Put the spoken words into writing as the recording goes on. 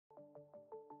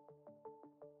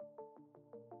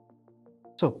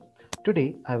So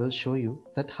today I will show you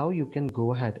that how you can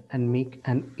go ahead and make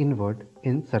an invert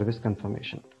in service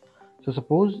confirmation. So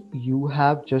suppose you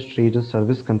have just raised a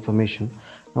service confirmation.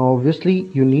 Now obviously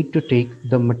you need to take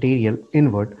the material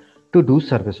invert to do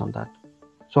service on that.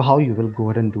 So how you will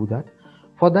go ahead and do that?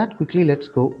 For that, quickly let's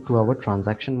go to our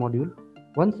transaction module.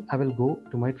 Once I will go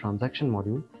to my transaction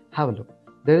module, have a look.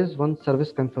 There is one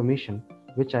service confirmation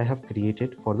which I have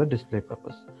created for the display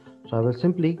purpose. So I will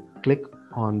simply click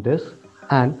on this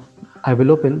and I will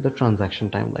open the transaction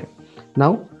timeline.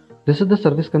 Now this is the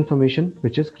service confirmation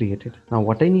which is created. Now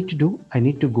what I need to do, I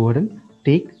need to go ahead and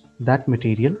take that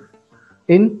material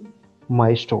in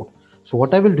my store. So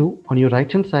what I will do, on your right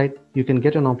hand side you can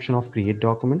get an option of create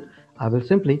document. I will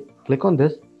simply click on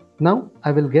this. Now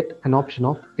I will get an option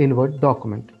of invert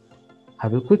document. I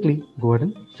will quickly go ahead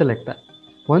and select that.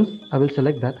 Once I will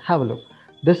select that, have a look.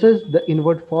 This is the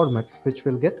invert format which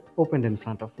will get opened in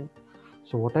front of me.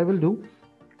 So what I will do,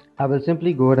 I will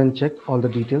simply go ahead and check all the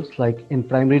details. Like in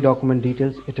primary document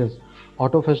details, it is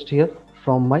auto fetched here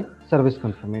from my service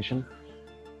confirmation.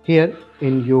 Here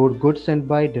in your goods sent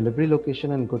by, delivery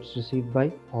location and goods received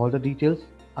by, all the details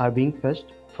are being fetched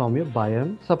from your buyer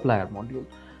and supplier module.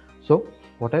 So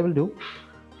what I will do,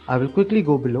 I will quickly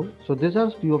go below. So these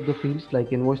are few of the fields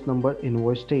like invoice number,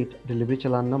 invoice date, delivery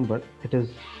challan number. It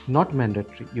is not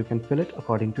mandatory. You can fill it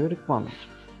according to your requirement.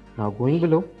 Now going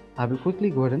below, I will quickly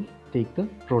go ahead and take the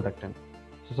product in.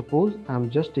 So suppose I am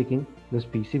just taking this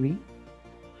PCB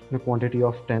in a quantity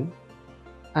of 10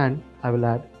 and I will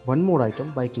add one more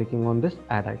item by clicking on this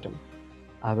add item.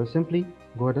 I will simply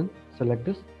go ahead and select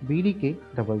this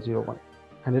BDK001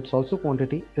 and its also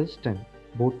quantity is 10.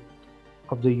 Both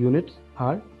of the units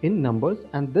are in numbers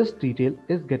and this detail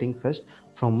is getting fetched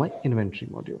from my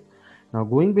inventory module. Now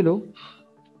going below,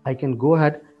 I can go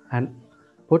ahead and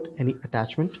put any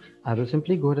attachment. I will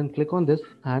simply go ahead and click on this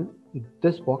and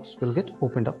this box will get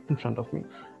opened up in front of me.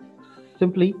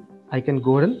 Simply I can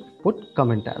go ahead and put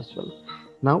comment as well.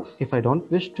 Now if I don't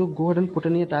wish to go ahead and put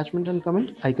any attachment and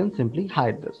comment, I can simply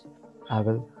hide this. I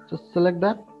will just select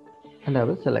that and I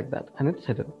will select that and it's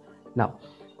hidden. Now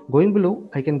going below,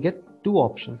 I can get two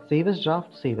options, save as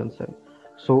draft, save and send.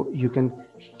 So you can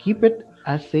keep it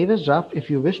as save as draft if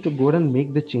you wish to go ahead and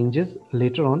make the changes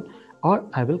later on, or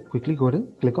I will quickly go ahead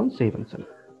and click on save and send.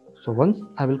 So once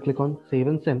I will click on save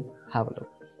and send, have a look.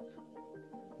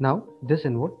 Now this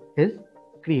invert is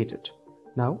created.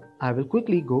 Now I will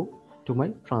quickly go to my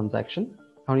transaction.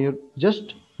 On your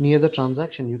just near the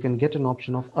transaction, you can get an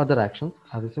option of other actions.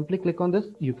 I will simply click on this.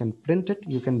 You can print it,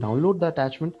 you can download the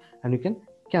attachment and you can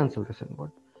cancel this invert.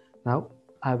 Now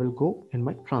I will go in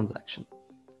my transaction.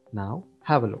 Now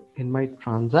have a look. In my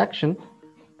transaction,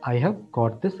 I have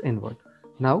got this invert.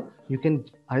 Now you can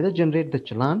either generate the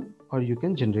challan or you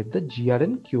can generate the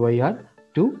GRN QIR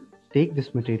to take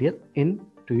this material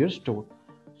into your store.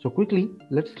 So quickly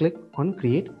let's click on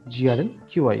create GRN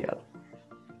QIR.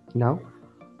 Now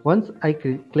once I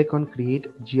click on create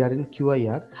GRN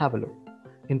QIR, have a look.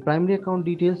 In primary account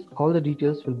details, all the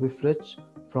details will be fetched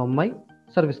from my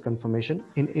service confirmation.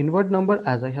 In invert number,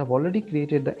 as I have already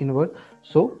created the invert,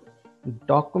 so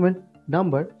document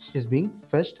number is being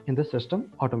fetched in the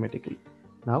system automatically.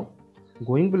 Now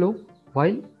going below,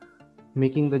 while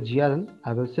making the GRN,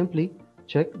 I will simply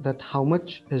check that how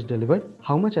much is delivered,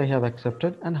 how much I have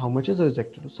accepted and how much is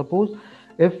rejected. Suppose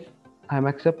if I am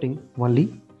accepting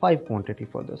only 5 quantity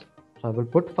for this, so I will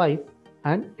put 5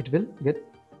 and it will get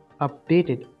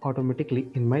updated automatically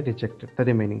in my rejected, the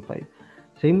remaining 5.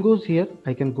 Same goes here.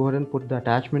 I can go ahead and put the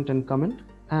attachment and comment,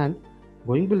 and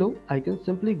going below I can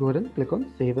simply go ahead and click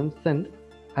on save and send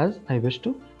as I wish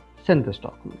to send this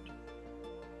document.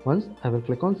 Once I will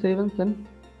click on save and send,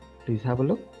 please have a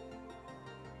look.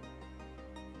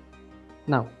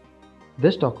 Now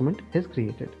this document is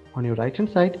created. On your right hand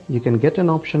side you can get an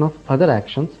option of other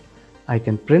actions. I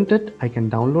can print it, I can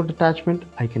download attachment,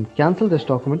 I can cancel this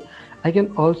document, I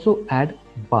can also add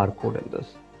barcode in this.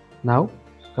 Now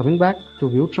coming back to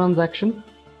view transaction,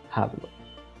 have a look.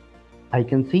 I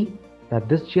can see that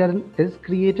this GRN is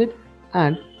created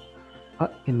and an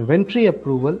inventory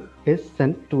approval is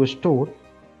sent to a store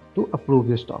to approve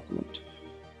this document.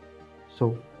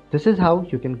 So this is how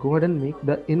you can go ahead and make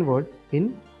the invert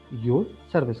in your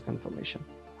service confirmation.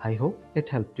 I hope it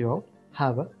helped you out.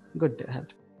 Have a good day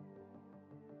ahead.